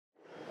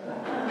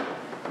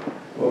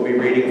We'll be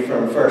reading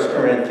from 1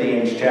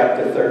 Corinthians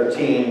chapter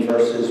 13,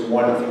 verses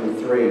 1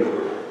 through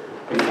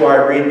 3. Before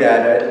I read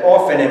that,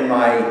 often in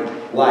my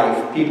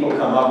life, people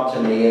come up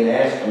to me and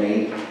ask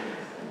me,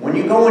 when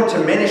you go into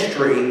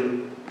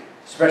ministry,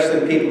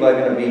 especially people that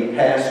are going to be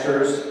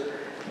pastors,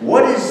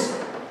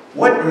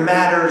 what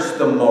matters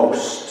the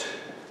most?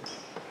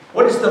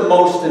 What is the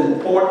most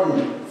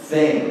important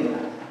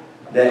thing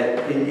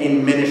that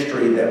in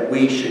ministry that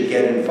we should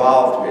get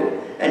involved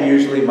with? And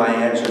usually my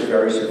answer is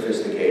very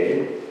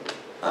sophisticated.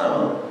 I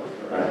don't know.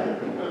 Right?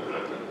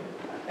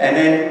 And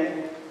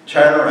then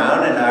turn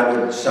around and I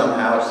would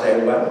somehow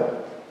say,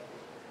 well,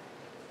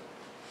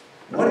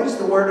 what does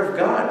the Word of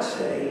God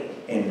say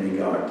in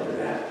regard to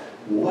that?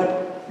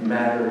 What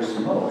matters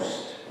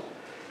most?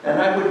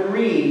 And I would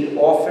read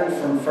often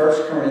from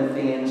 1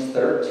 Corinthians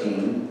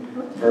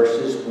 13,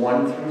 verses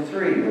 1 through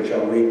 3, which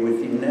I'll read with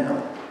you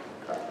now.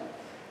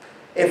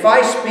 If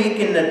I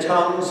speak in the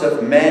tongues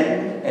of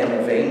men and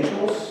of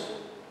angels,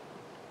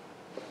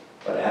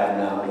 but have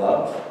not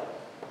love,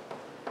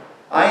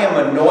 I am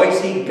a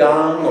noisy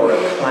gong or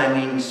a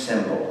clanging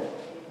cymbal.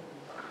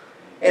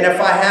 And if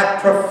I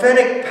have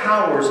prophetic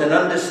powers and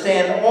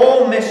understand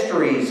all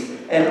mysteries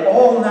and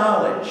all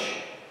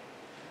knowledge,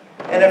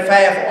 and if I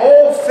have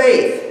all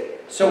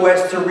faith so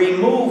as to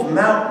remove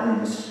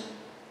mountains,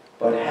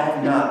 but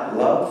have not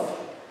love,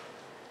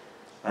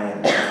 I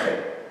am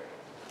nothing.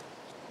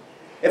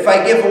 If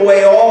I give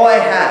away all I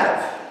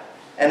have,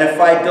 and if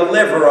I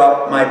deliver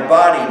up my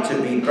body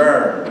to be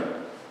burned,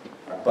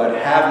 but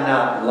have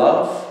not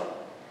love,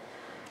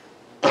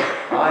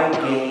 I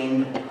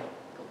gain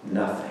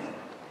nothing.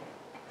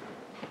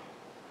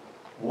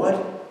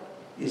 What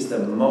is the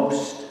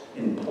most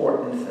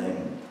important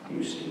thing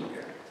you see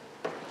here?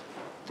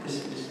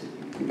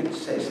 You could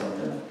say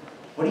something.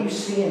 What do you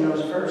see in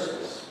those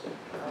verses?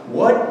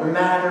 What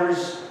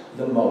matters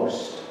the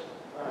most?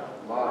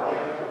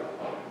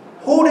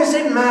 Who does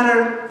it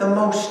matter the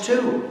most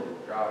to?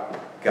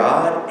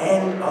 God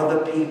and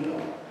other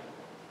people.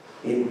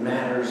 It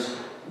matters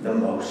the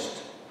most.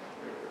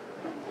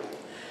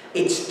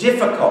 It's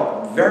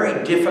difficult,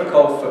 very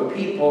difficult for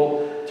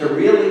people to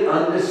really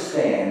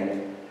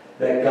understand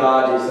that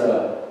God is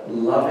a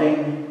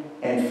loving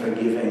and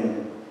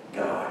forgiving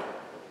God.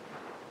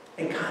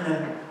 It kind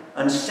of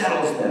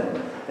unsettles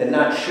them. They're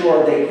not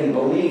sure they can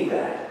believe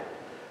that.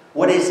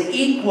 What is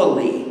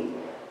equally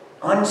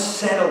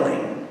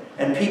unsettling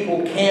and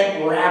people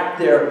can't wrap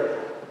their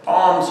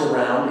arms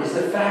around is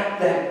the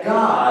fact that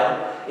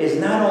God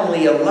is not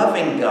only a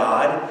loving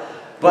God,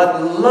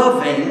 but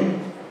loving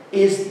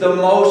is the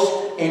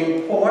most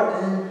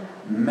important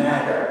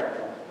matter.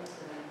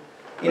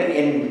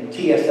 In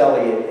T.S.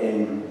 Eliot,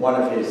 in one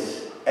of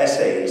his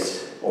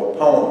essays or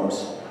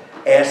poems,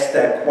 asked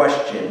that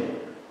question,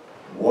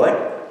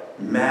 what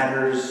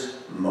matters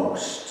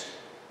most?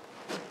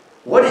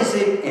 What is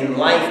it in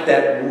life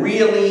that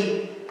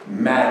really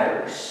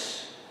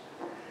matters?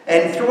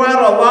 And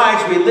throughout our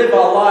lives, we live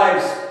our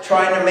lives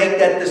trying to make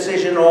that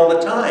decision all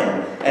the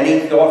time.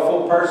 Any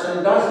thoughtful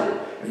person does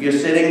it. If you're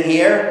sitting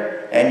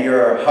here and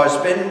you're a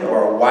husband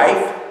or a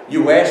wife,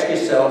 you ask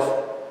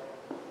yourself,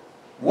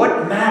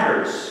 what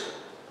matters?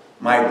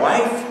 My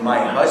wife, my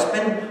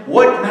husband?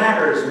 What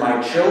matters?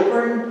 My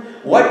children?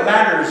 What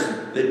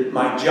matters?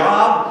 My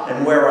job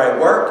and where I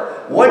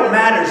work? What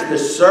matters? The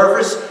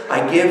service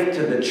I give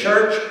to the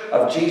church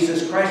of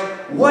Jesus Christ?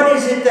 What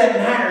is it that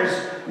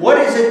matters? What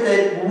is it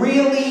that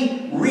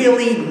really,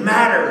 really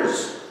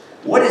matters?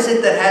 What is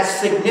it that has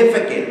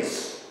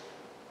significance?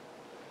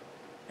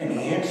 And the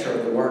answer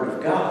of the Word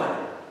of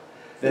God,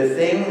 the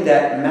thing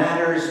that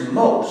matters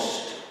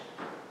most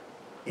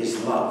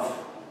is love.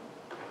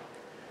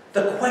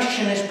 The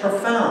question is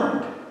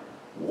profound.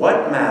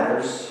 What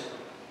matters?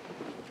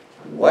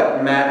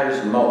 What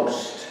matters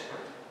most?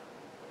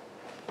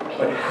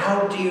 But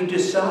how do you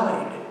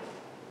decide?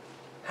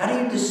 How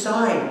do you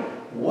decide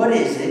what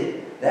is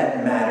it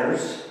that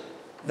matters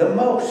the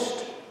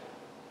most?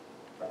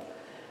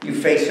 You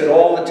face it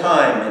all the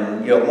time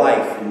in your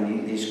life,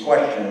 and these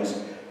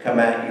questions come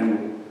at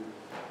you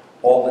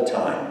all the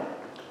time.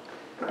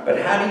 But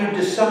how do you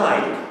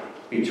decide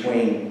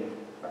between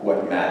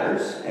what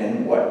matters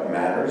and what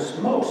matters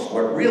most,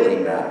 what really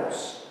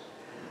matters?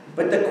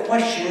 But the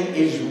question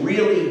is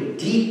really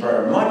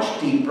deeper,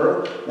 much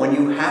deeper, when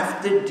you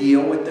have to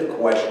deal with the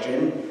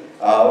question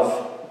of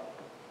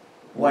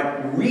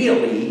what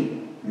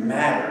really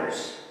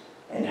matters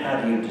and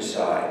how do you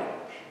decide.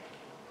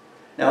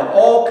 Now,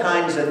 all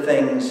kinds of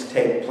things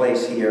take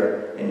place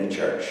here in the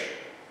church.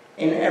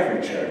 In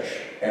every church,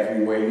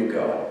 everywhere you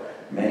go,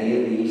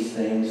 many of these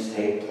things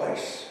take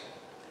place.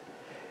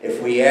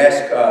 If we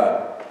ask,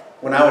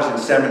 when I was in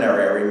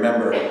seminary, I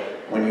remember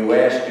when you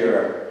asked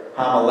your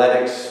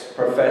homiletics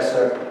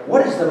professor,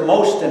 what is the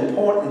most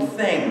important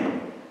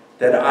thing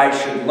that I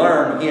should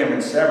learn here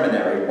in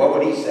seminary? What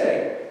would he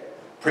say?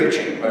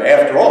 Preaching. But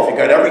after all, if you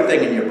got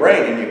everything in your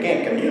brain and you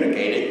can't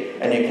communicate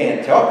it and you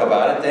can't talk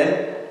about it,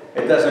 then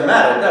it doesn't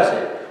matter, does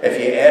it? If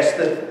you ask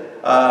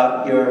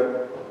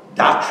your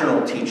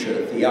doctrinal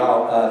teacher,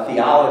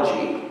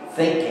 theology,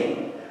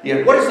 thinking,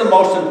 What is the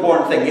most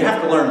important thing? You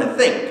have to learn to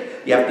think.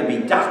 You have to be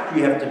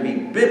you have to be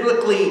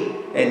biblically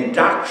and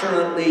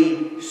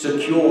doctrinally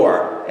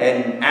secure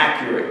and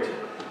accurate.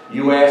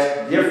 You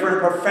ask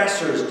different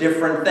professors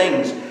different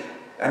things.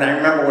 And I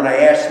remember when I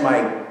asked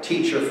my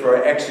teacher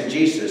for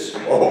exegesis,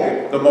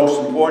 the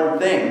most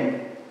important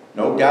thing,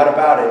 no doubt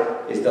about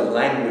it, is the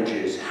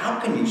languages. How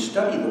can you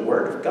study the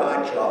Word of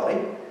God,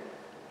 Charlie,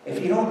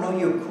 if you don't know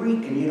your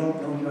Greek and you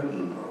don't know your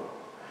Hebrew?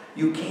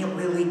 You can't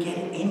really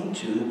get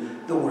into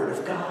the Word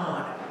of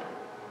God.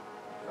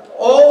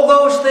 All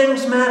those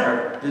things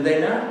matter, do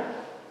they not?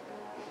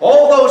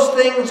 All those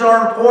things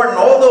are important.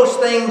 All those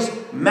things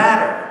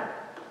matter.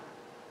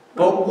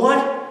 But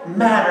what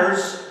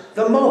matters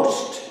the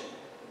most?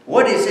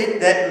 What is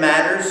it that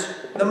matters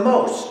the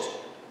most?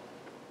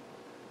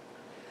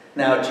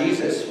 Now,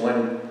 Jesus,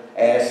 when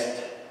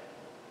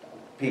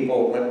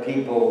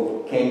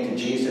people came to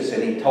Jesus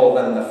and he told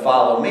them to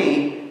follow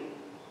me,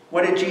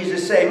 what did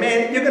Jesus say?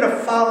 Man, you're going to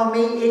follow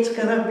me. It's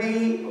going to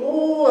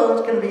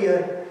be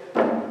a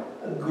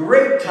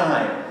great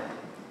time.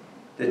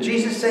 Did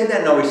Jesus say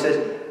that? No, he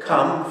says,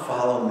 come,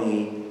 follow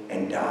me,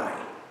 and die.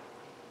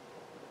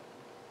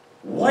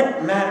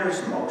 What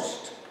matters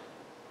most?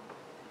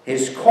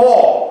 His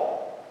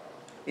call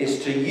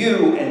is to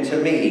you and to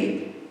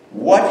me.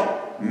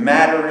 What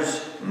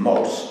matters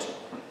most?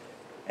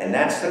 And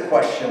that's the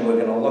question we're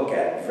going to look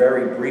at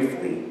very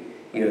briefly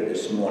here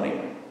this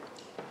morning.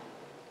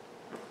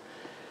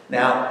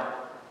 Now,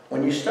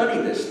 when you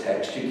study this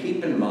text, you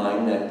keep in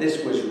mind that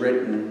this was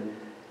written,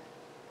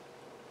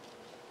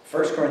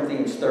 1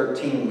 Corinthians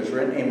 13 was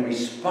written in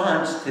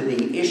response to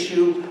the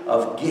issue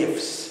of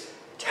gifts,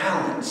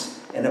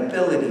 talents, and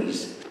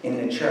abilities in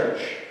the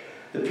church.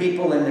 The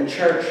people in the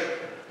church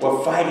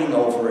were fighting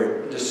over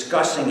it,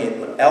 discussing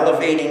it,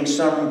 elevating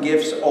some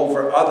gifts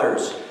over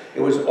others.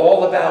 It was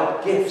all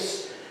about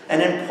gifts.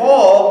 And then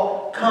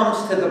Paul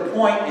comes to the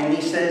point and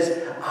he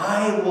says,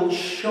 I will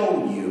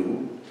show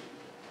you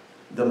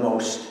the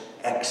most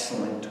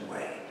excellent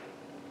way.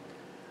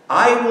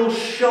 I will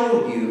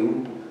show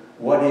you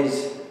what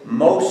is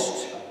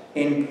most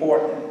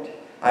important.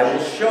 I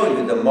will show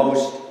you the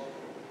most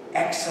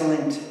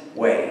excellent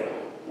way.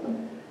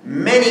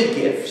 Many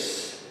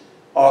gifts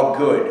are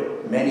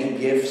good. Many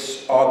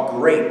gifts are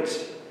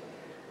great.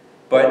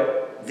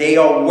 But they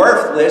are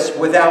worthless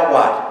without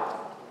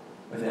what?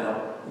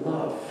 Without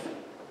love.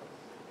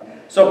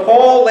 So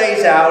Paul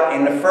lays out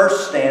in the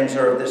first stanza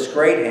of this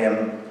great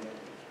hymn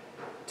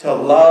to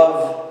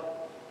love,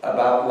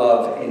 about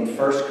love in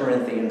 1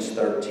 Corinthians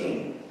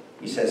 13.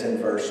 He says in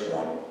verse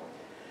 1,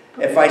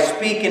 if I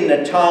speak in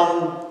the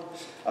tongue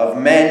of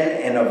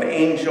men and of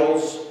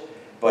angels,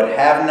 but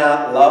have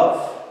not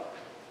love,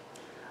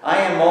 I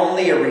am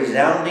only a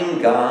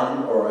resounding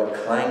gong or a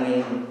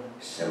clanging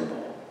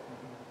cymbal.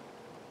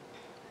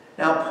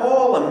 Now,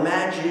 Paul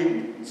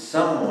imagined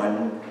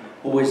someone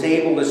who was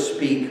able to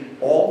speak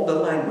all the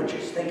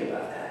languages. Think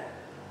about that.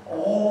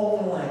 All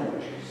the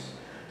languages.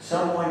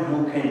 Someone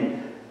who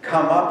can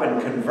come up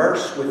and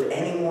converse with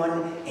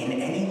anyone in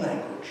any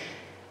language.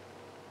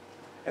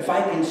 If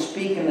I can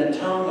speak in the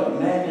tongue of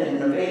men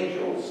and of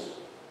angels,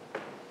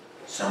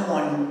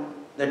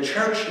 the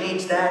church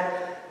needs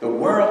that, the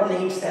world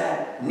needs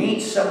that,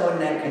 needs someone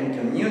that can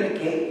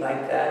communicate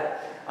like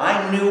that.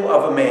 I knew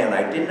of a man,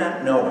 I did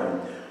not know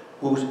him,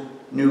 who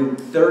knew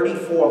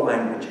 34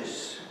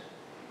 languages.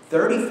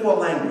 34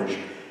 languages.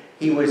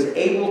 He was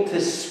able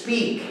to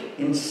speak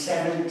in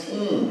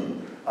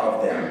 17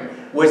 of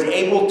them. Was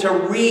able to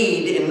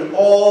read in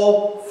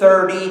all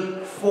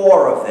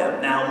 34 of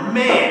them. Now,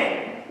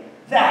 man,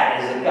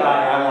 that is a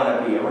guy I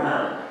want to be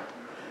around.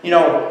 You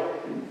know,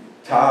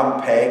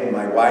 Tom, Peg,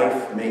 my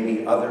wife,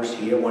 maybe others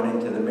here went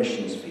into the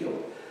missions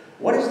field.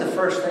 What is the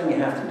first thing you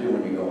have to do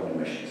when you go in the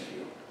missions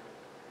field?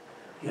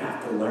 You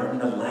have to learn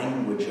the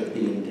language of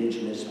the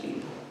indigenous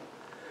people.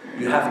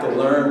 You have to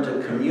learn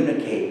to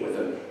communicate with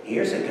them.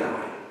 Here's a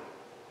guy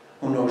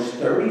who knows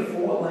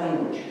 34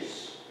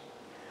 languages,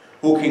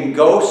 who can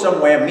go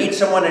somewhere, meet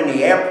someone in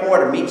the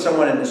airport or meet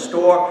someone in the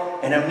store,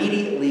 and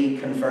immediately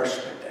converse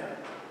with them.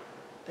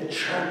 The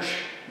church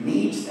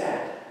needs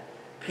that.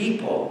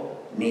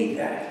 People need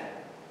that.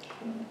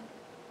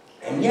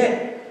 And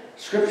yet,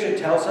 Scripture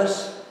tells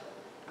us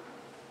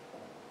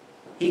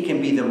he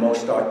can be the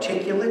most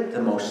articulate,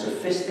 the most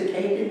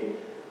sophisticated,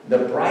 the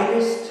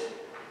brightest,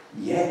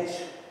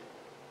 yet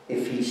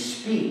if he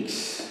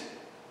speaks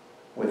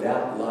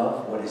without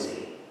love, what is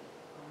he?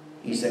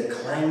 He's a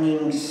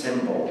clanging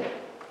cymbal,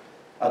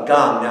 a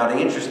gong. Now, the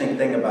interesting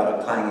thing about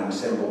a clanging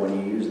cymbal, when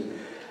you use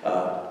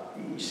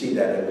you see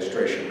that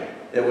illustration,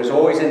 there was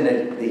always in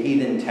the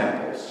heathen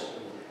temples.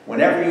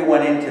 Whenever you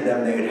went into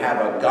them, they would have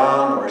a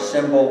gong or a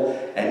cymbal,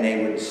 and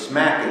they would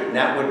smack it, and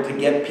that would to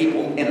get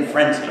people in a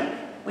frenzy.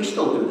 We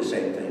still do the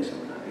same thing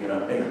sometimes, you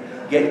know.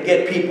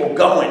 Get people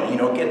going, you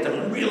know, get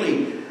them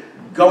really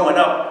going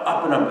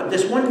up and up. But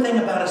there's one thing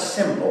about a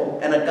cymbal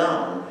and a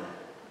gong: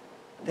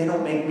 they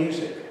don't make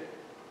music.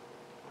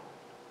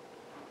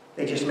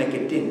 They just make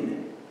a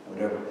din,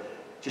 whatever.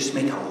 Just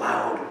make a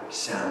loud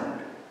sound.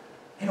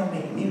 They don't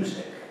make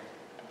music.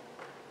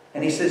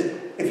 And he says,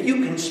 if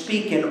you can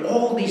speak in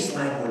all these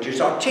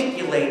languages,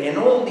 articulate in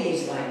all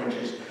these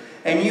languages,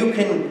 and you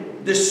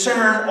can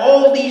discern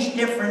all these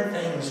different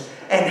things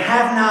and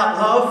have not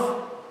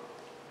love,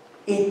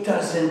 it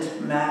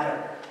doesn't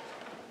matter.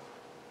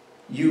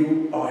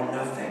 You are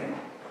nothing.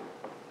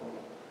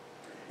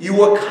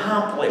 You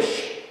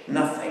accomplish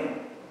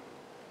nothing.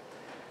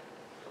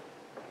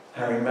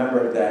 I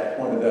remember that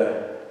one of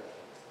the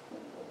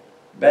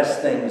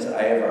best things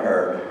I ever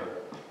heard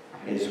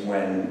is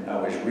when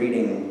I was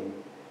reading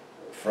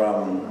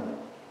from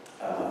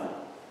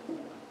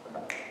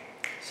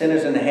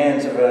Sinners in the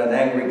Hands of an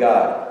Angry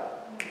God.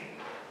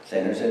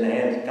 Sinners in the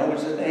Hands,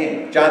 what's his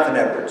name? Jonathan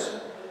Edwards.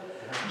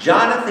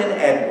 Jonathan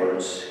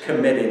Edwards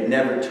committed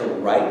never to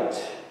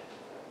write,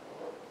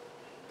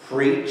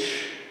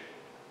 preach,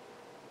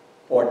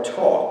 or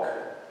talk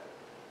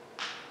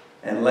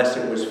unless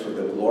it was for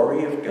the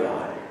glory of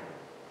God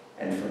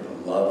and for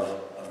the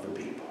love of the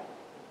people.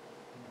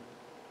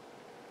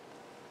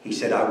 He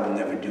said, I will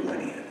never do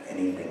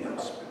anything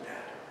else but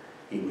that.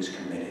 He was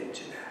committed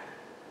to that.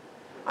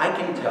 I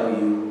can tell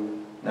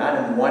you, not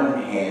in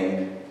one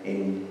hand,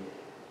 in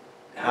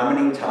how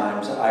many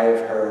times I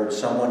have heard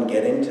someone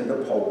get into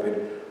the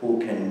pulpit who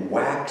can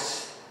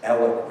wax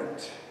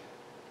eloquent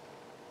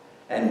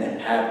and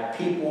have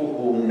people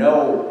who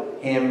know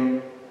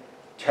him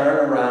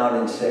turn around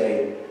and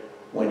say,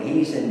 when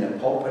he's in the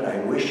pulpit, I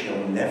wish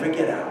he'll never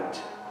get out.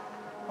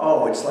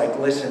 Oh, it's like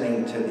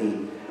listening to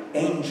the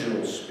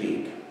angels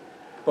speak.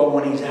 But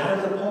when he's out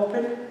of the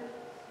pulpit,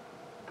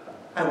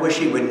 I wish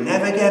he would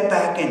never get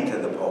back into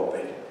the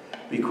pulpit,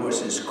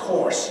 because his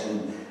coarse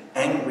and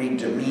angry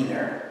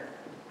demeanor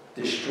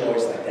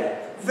destroys like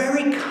that.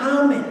 Very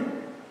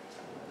common.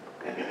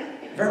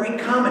 Very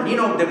common. You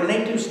know, when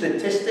they do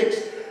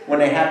statistics, when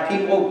they have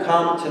people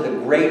come to the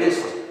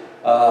greatest,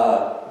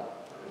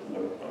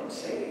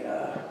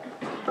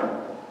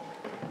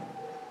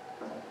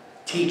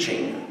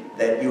 teaching,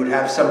 that you would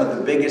have some of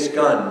the biggest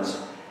guns,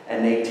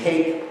 and they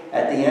take,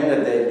 at the end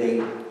of they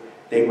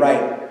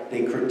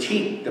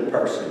critique the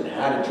person.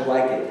 How did you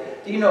like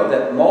it? Do you know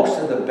that most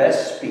of the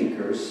best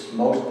speakers,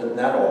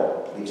 not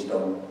all, please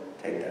don't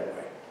take that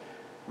way,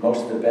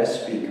 most of the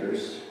best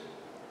speakers,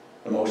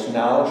 the most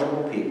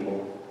knowledgeable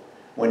people,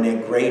 when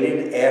they're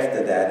graded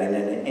after that in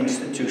an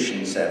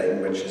institution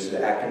setting, which is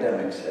the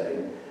academic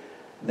setting,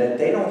 that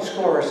they don't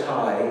score as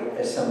high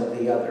as some of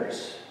the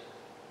others.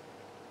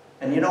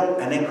 And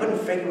and they couldn't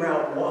figure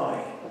out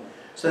why.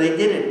 So they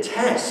did a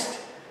test,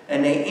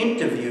 and they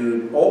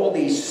interviewed all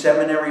these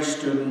seminary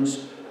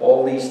students,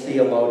 all these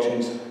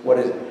theologians, what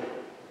is it?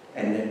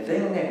 And the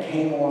thing that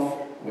came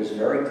off was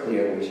very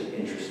clear, which is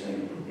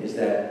interesting, is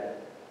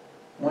that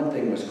one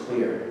thing was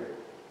clear: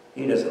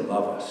 he doesn't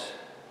love us.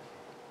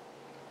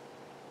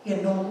 He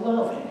had no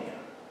love in him.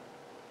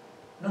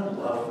 No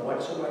love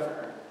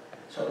whatsoever.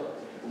 So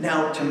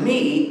now, to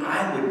me,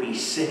 I would be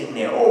sitting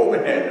there, oh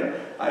man,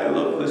 I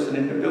love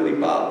listening to Billy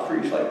Bob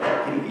preach like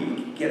that.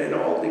 He get it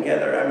all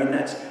together. I mean,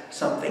 that's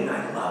something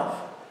I love.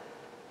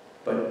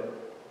 But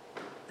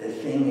the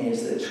thing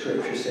is that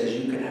Scripture says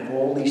you can have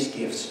all these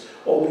gifts,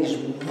 all these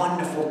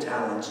wonderful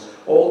talents,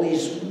 all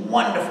these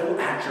wonderful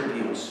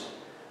attributes.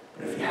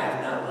 But if you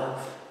have not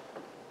love,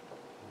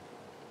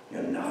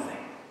 you're nothing.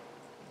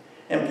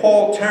 And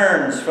Paul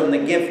turns from the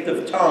gift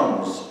of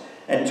tongues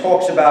and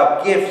talks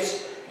about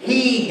gifts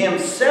he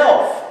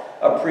himself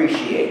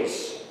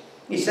appreciates.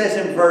 He says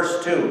in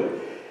verse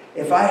 2,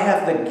 if I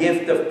have the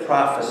gift of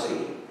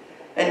prophecy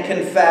and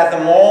can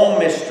fathom all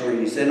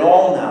mysteries and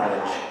all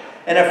knowledge,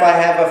 and if I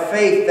have a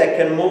faith that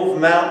can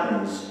move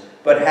mountains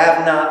but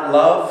have not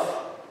love,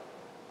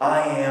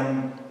 I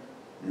am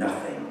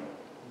nothing.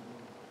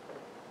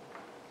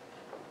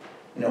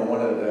 You know,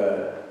 one of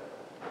the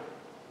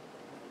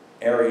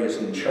areas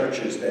in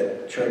churches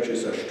that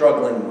churches are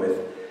struggling with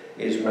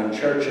is when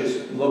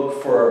churches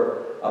look for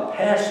a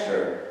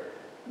pastor,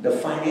 the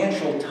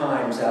financial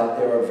times out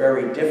there are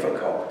very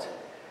difficult.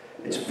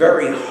 It's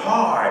very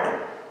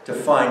hard to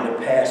find a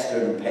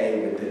pastor and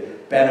pay with the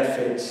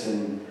benefits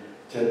and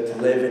to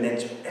live, and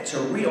it's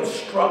a real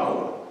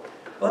struggle.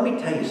 Let me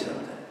tell you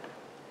something.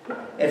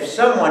 If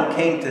someone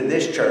came to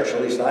this church,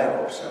 at least I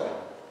hope so,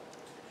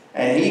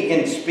 and he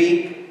can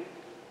speak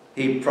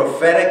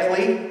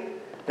prophetically,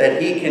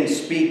 that he can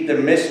speak the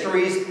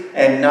mysteries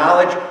and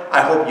knowledge,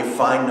 I hope you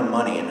find the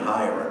money and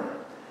hire him.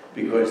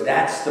 Because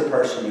that's the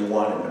person you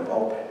want in the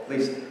pulpit. At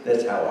least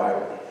that's how I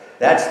believe.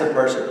 That's the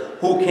person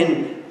who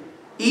can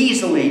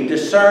easily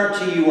discern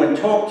to you and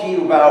talk to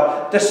you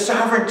about the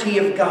sovereignty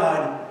of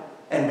God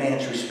and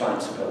man's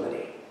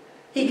responsibility.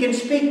 He can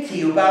speak to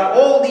you about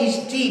all these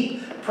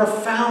deep,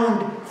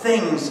 profound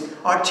things,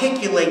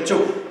 articulate to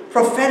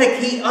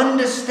prophetic. He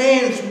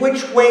understands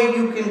which way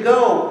you can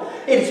go.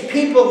 It's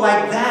people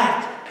like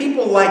that,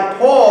 people like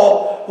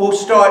Paul, who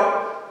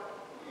start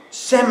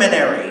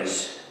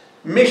seminaries,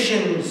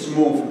 missions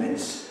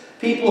movements,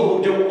 people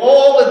who do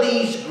all of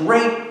these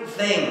great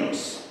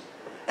things.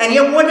 And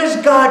yet what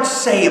does God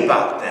say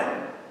about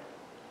them?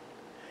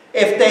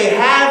 If they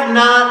have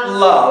not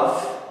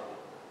love,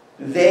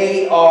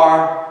 they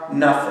are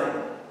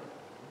nothing.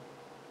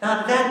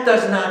 Now that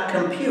does not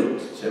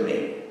compute to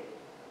me.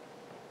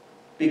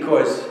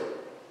 Because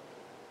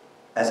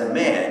as a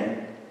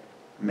man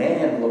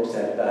looks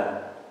at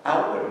the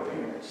outward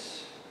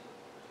appearance,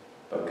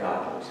 but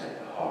God looks at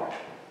the heart.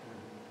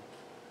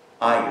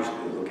 I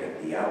usually look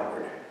at the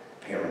outward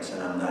appearance,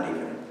 and I'm not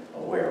even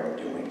aware of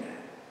doing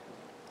that.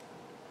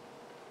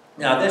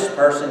 Now, this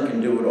person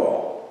can do it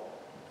all.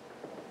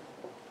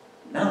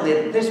 Not only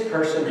that, this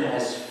person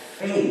has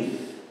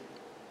faith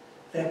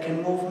that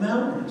can move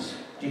mountains.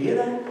 Do you hear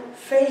that?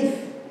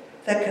 Faith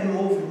that can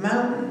move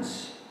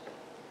mountains.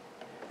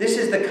 This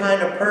is the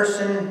kind of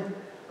person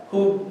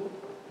who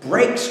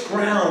breaks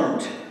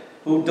ground,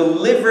 who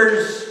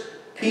delivers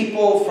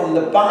people from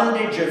the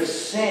bondage of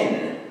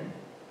sin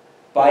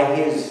by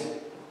his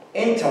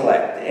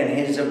intellect and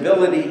his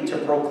ability to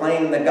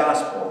proclaim the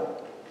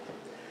gospel.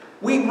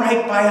 We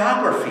write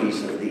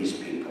biographies of these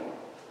people.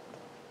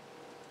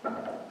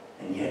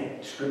 And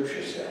yet,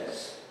 Scripture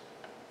says,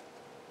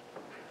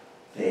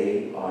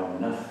 they are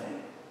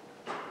nothing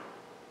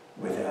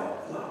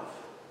without love.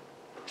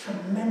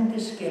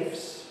 Tremendous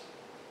gifts.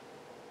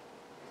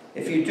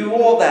 If you do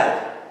all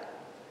that,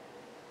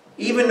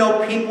 even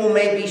though people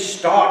may be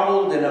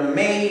startled and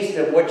amazed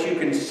at what you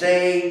can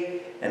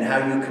say and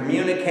how you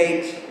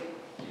communicate,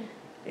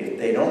 if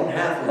they don't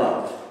have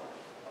love,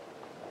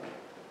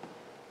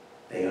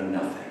 they are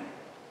nothing.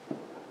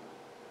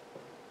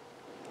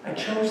 I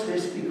chose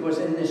this because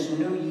in this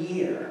new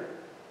year,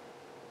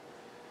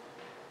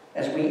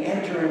 as we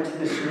enter into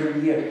this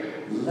new year,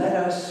 let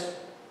us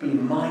be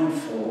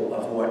mindful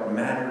of what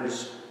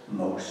matters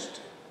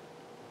most.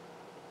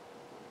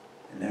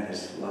 And that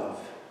is love.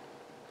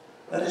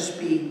 Let us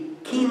be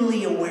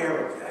keenly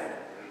aware of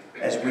that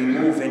as we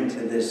move into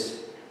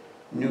this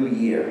new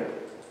year.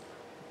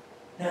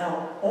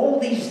 Now, all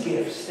these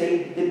gifts,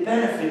 they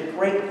benefit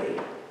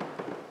greatly.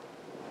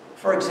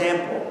 For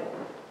example,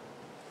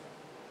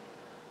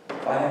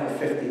 if I have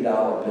a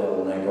 $50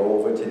 bill and I go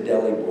over to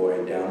Deli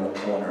Boy down the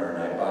corner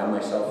and I buy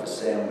myself a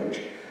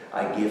sandwich,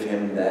 I give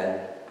him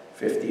that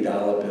 $50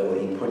 bill.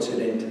 He puts it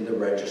into the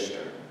register.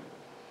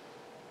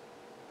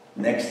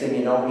 Next thing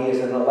you know, he has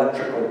an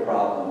electrical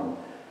problem.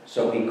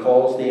 So he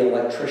calls the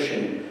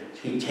electrician.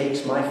 He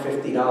takes my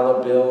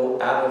 $50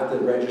 bill out of the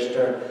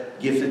register,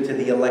 gives it to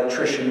the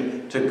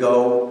electrician to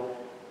go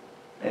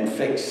and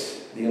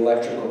fix the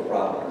electrical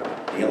problem.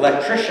 The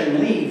electrician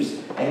leaves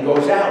and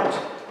goes out,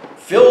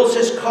 fills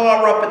his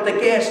car up at the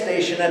gas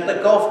station, at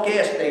the Gulf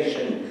gas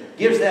station,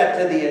 gives that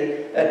to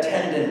the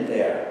attendant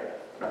there.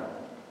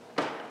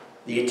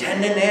 The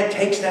attendant there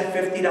takes that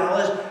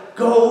 $50,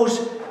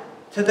 goes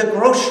to the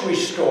grocery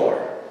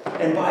store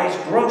and buys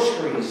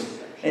groceries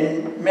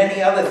and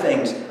many other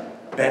things.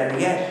 Better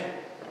yet,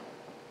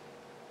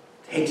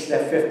 takes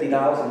that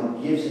 $50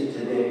 and gives it to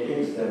their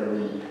kids that are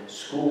in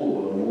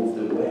school or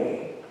moved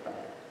away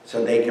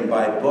so they can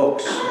buy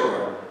books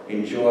or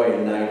enjoy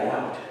a night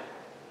out.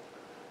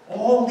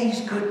 All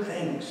these good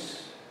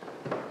things,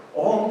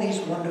 all these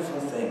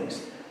wonderful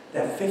things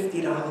that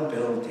 $50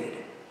 bill did,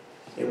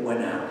 it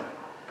went out.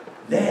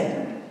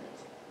 Then,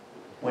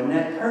 when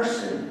that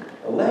person,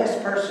 the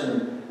last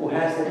person who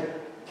has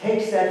it,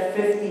 takes that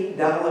 $50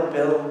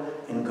 bill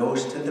and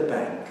goes to the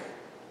bank,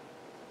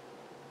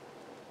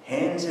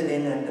 hands it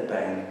in at the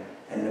bank,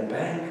 and the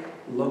bank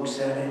looks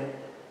at it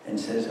and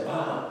says,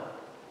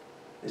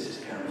 this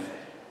is counterfeit.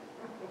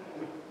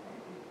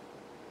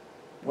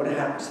 What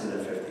happens to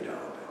the $50 bill?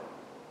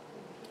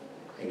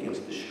 It gets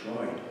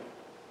destroyed.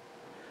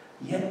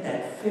 Yet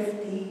that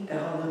 $50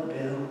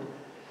 bill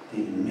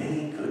did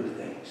many good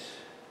things.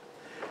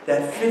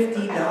 That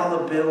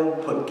 $50 bill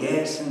put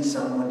gas in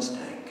someone's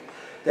tank.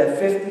 That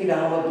 $50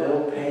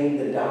 bill paid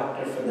the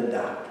doctor for the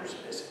doctor's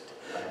visit.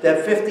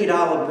 That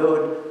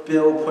 $50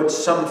 bill put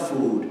some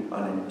food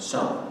on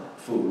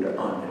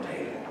the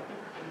table.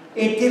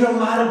 It did a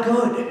lot of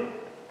good.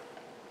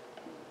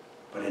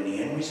 But in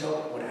the end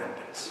result, what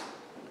happens?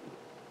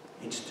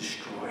 It's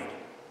destroyed.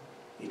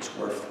 It's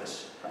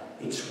worthless.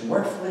 It's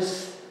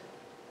worthless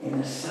in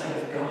the sight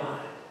of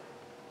God.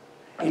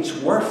 It's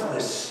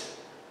worthless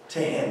to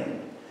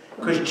Him.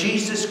 Because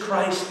Jesus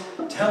Christ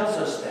tells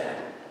us that.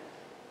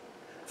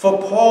 For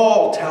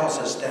Paul tells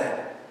us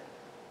that.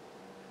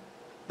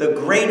 The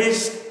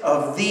greatest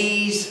of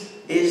these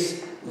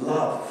is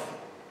love.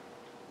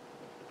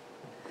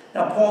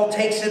 Now Paul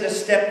takes it a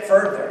step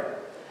further.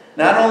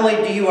 Not only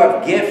do you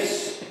have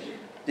gifts,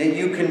 that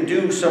you can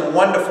do some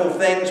wonderful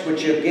things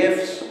with your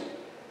gifts,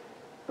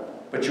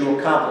 but you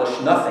accomplish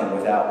nothing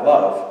without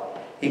love.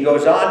 He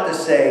goes on to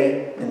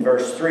say in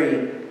verse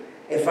 3,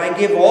 if I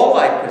give all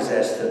I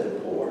possess to the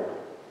poor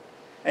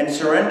and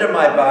surrender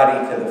my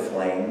body to the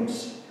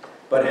flames,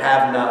 but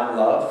have not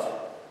love,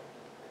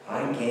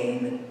 I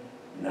gain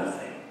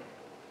nothing.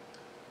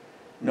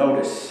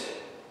 Notice,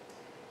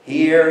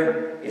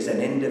 here is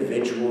an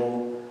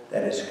individual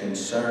that is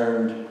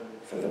concerned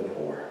for the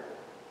poor.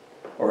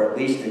 Or at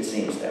least it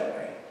seems that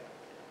way.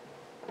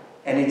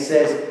 And it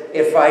says,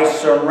 if I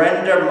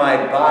surrender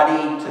my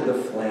body to the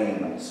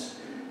flames.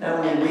 Now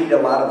when you read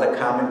a lot of the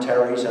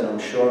commentaries, and I'm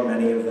sure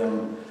many of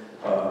them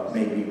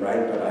may be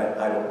right, but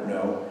I don't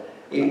know.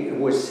 It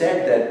was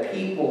said that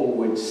people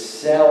would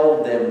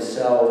sell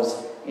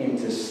themselves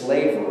into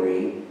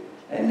slavery,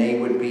 and they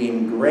would be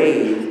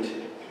engraved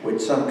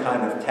with some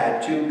kind of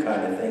tattoo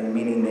kind of thing,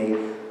 meaning they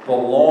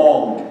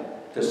belonged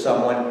to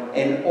someone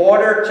in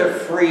order to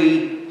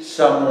free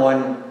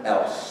someone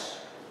else.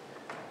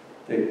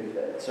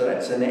 So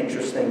that's an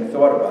interesting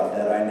thought about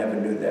that. I never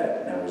knew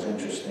that, and that was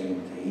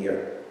interesting to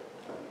hear.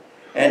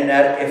 And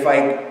that if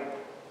I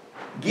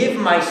give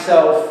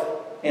myself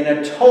in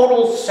a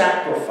total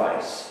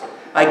sacrifice,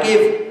 I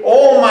give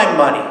all my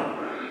money,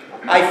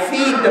 I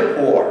feed the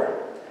poor,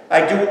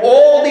 I do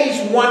all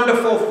these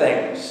wonderful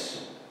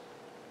things,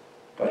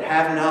 but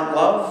have not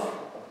love,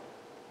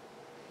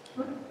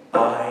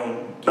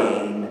 I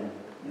gain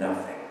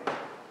nothing.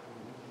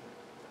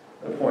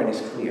 The point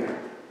is clear.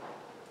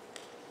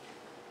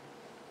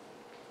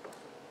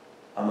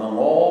 Among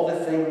all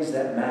the things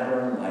that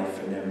matter in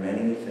life, and there are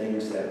many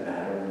things that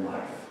matter in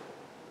life,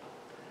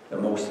 the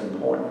most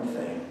important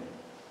thing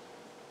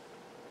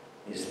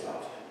is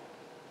love.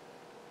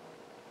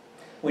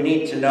 We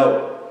need to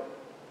know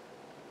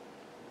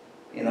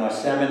in our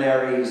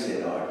seminaries,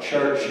 in our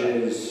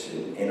churches,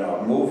 in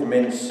our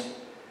movements,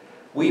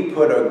 we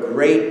put a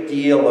great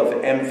deal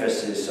of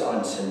emphasis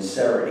on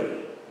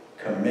sincerity,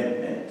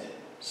 commitment,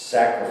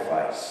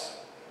 sacrifice,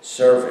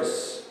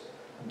 service,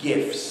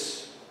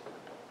 gifts.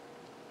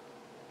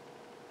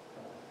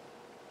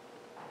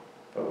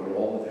 But with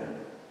all of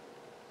them,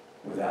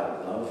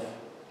 without love,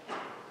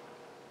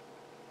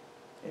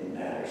 it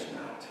matters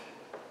not.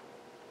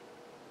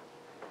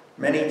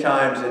 Many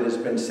times it has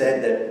been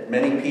said that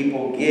many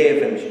people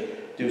give and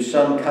do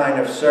some kind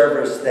of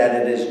service that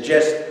it is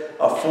just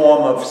a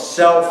form of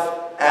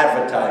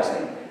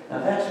self-advertising. Now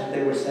that's what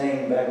they were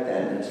saying back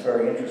then. It's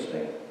very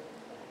interesting.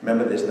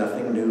 Remember, there's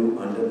nothing new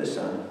under the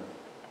sun.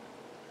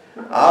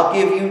 I'll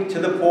give you to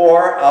the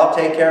poor. I'll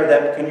take care of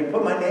that. Can you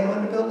put my name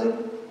on the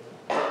building?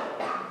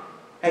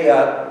 Hey,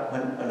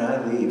 when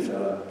I leave,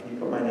 can you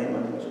put my name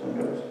on those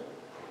windows?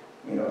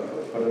 You know,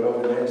 put it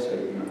over there so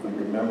you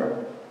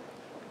remember.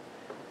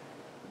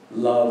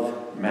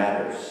 Love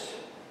matters.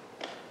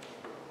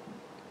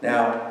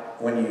 Now,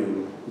 when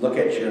you look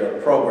at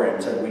your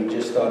programs, and we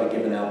just started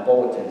giving out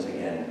bulletins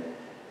again,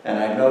 and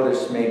I've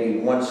noticed maybe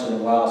once in a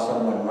while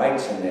someone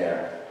writes in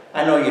there.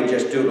 I know you're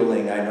just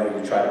doodling. I know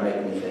you try to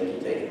make me think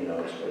you're taking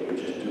notes, but you're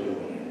just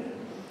doodling in it.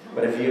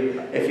 But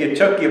if you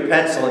took your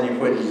pencil and you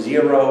put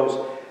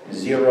zeros,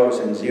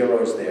 and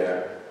zeros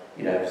there,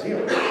 you'd have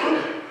zeros.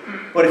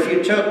 But if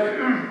you took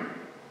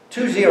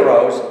 2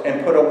 zeros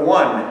and put a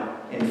 1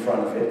 in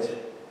front of it,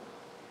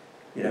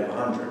 you'd have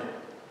 100.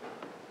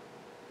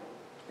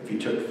 If you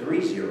took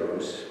 3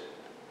 zeros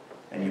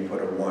and you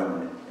put a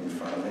 1 in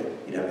front of it,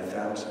 you'd have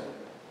 1,000.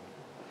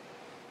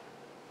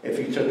 If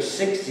you took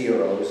 6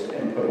 zeros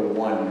and put a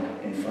 1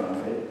 in front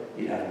of it,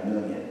 you'd have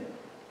 1,000,000.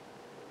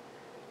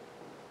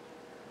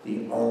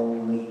 The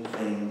only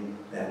thing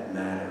that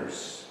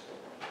matters,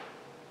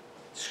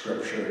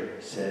 Scripture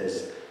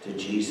says to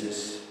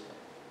Jesus,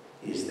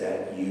 is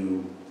that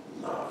you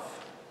love.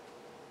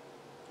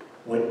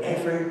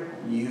 Whatever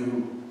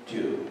you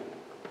do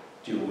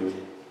it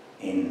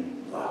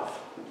in love.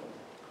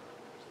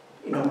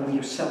 You know, we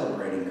are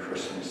celebrating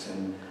Christmas,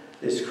 and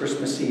this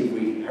Christmas Eve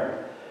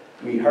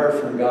we heard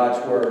from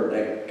God's Word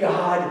that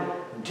God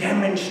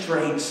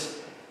demonstrates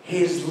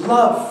His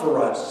love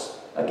for us.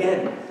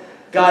 Again,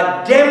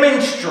 God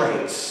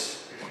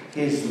demonstrates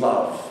His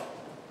love.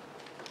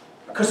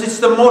 Because it's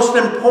the most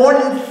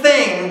important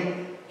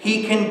thing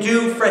He can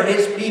do for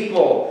His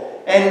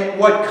people. And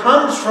what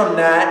comes from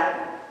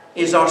that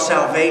is our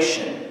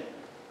salvation.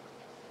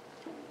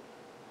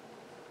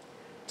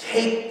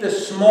 Take the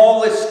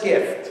smallest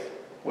gift,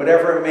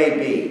 whatever it may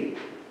be,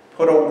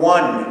 put a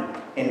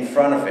 1 in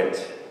front of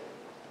it,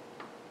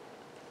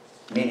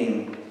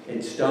 meaning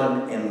it's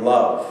done in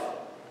love.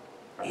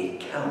 It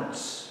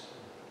counts.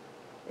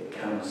 It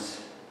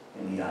counts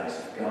in the eyes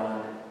of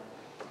God,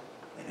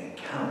 and it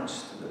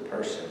counts to the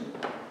person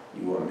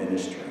you are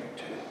ministering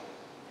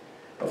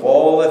to. Of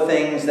all the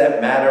things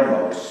that matter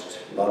most,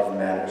 love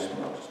matters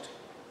most.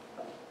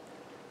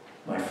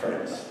 My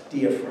friends,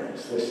 dear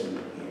friends, listen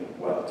to me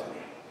well to me.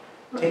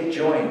 Take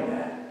joy in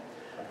that,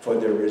 for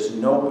there is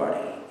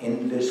nobody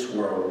in this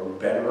world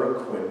better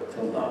equipped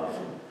to love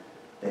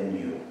than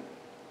you.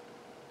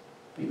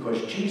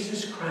 Because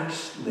Jesus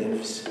Christ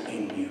lives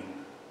in you.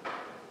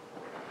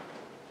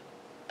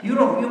 You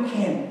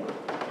can't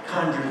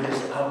conjure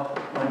this up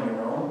on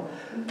your own,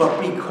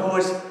 but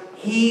because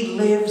He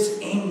lives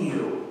in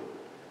you,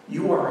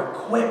 you are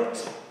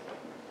equipped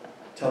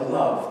to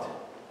love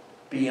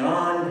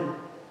beyond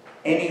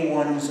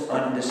anyone's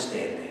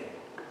understanding.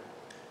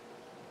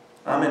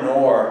 I'm in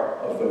awe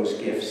of those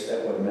gifts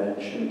that were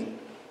mentioned.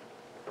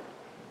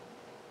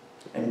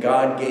 And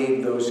God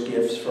gave those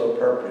gifts for a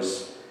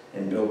purpose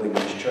in building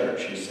His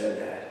church. He said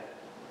that.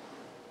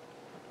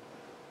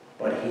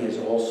 But He has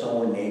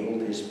also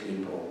enabled His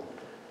people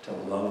to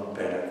love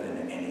better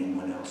than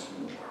anyone else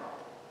in the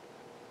world.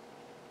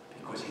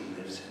 Because He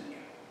lives in you.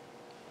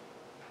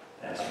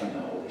 as from the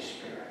Holy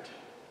Spirit.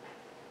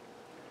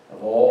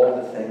 Of all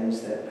the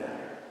things that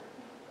matter,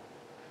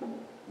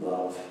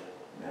 love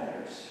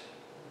matters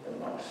the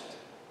most.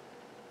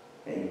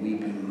 And we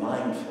be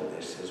mindful of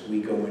this as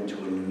we go into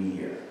a new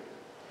year.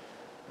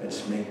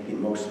 Let's make the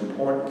most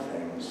important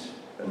things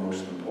the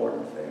most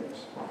important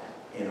things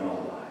in our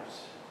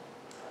lives.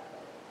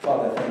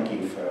 Father, thank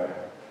you for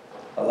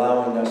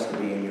allowing us to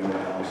be in your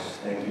house.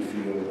 Thank you for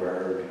your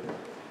word,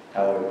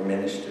 how it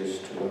ministers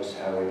to us,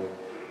 how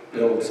it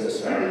builds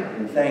us up.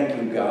 And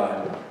thank you,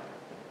 God,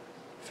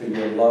 for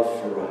your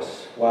love for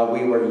us. While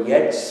we were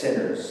yet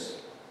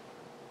sinners,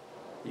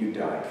 you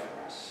died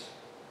for us.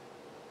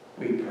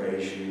 We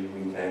praise you.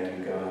 We thank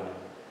you, God.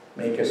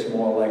 Make us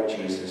more like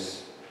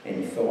Jesus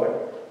in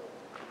thought,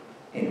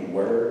 in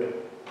word,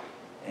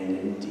 and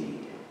in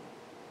deed.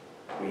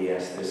 We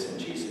ask this in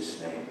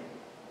Jesus' name.